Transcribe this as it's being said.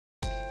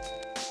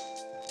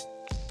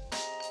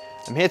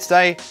I'm here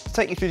today to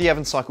take you through the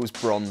Evans Cycles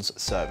Bronze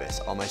service,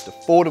 our most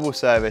affordable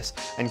service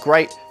and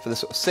great for the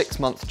sort of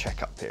 6-month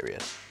checkup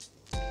period.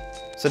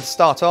 So to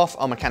start off,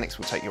 our mechanics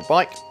will take your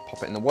bike,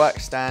 pop it in the work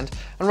stand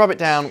and rub it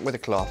down with a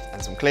cloth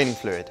and some cleaning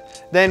fluid.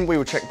 Then we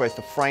will check both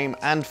the frame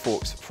and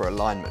forks for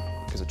alignment,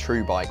 because a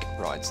true bike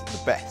rides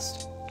the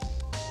best.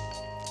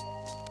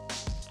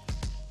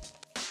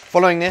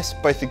 Following this,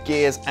 both the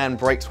gears and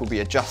brakes will be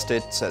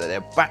adjusted so that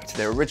they're back to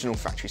their original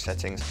factory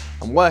settings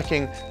and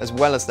working as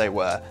well as they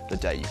were the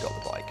day you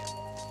got the bike.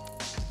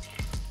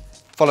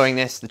 Following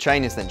this, the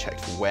chain is then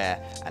checked for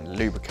wear and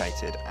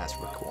lubricated as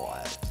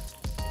required.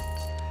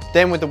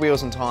 Then with the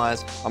wheels and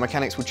tyres, our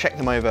mechanics will check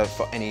them over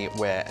for any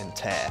wear and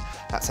tear.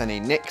 That's any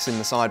nicks in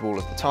the sidewall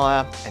of the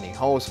tyre, any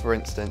holes for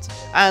instance,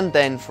 and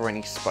then for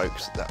any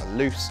spokes that are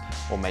loose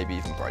or maybe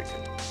even broken.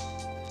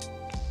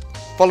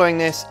 Following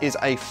this is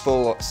a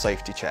full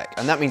safety check,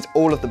 and that means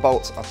all of the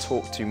bolts are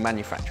torqued to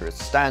manufacturer's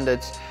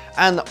standards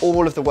and that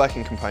all of the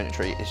working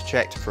componentry is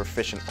checked for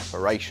efficient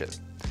operation.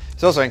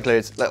 This also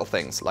includes little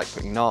things like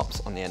putting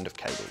narps on the end of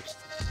cables.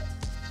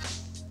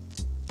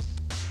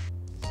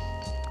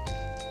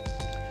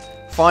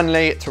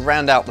 Finally, to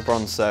round out the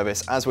bronze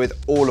service, as with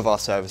all of our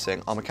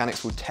servicing, our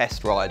mechanics will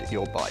test ride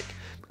your bike,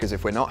 because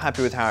if we're not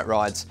happy with how it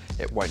rides,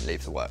 it won't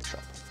leave the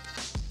workshop.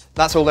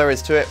 That's all there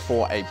is to it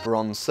for a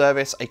bronze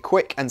service, a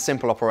quick and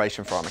simple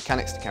operation for our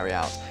mechanics to carry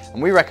out,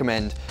 and we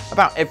recommend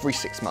about every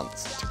 6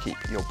 months to keep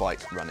your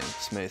bike running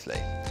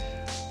smoothly.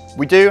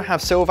 We do have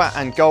silver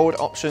and gold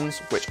options,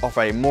 which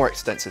offer a more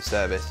extensive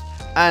service,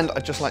 and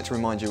I'd just like to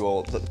remind you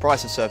all that the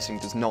price of servicing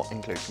does not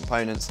include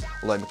components,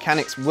 although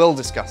mechanics will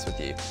discuss with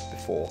you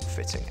before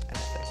fitting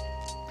anything.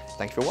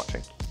 Thank you for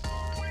watching.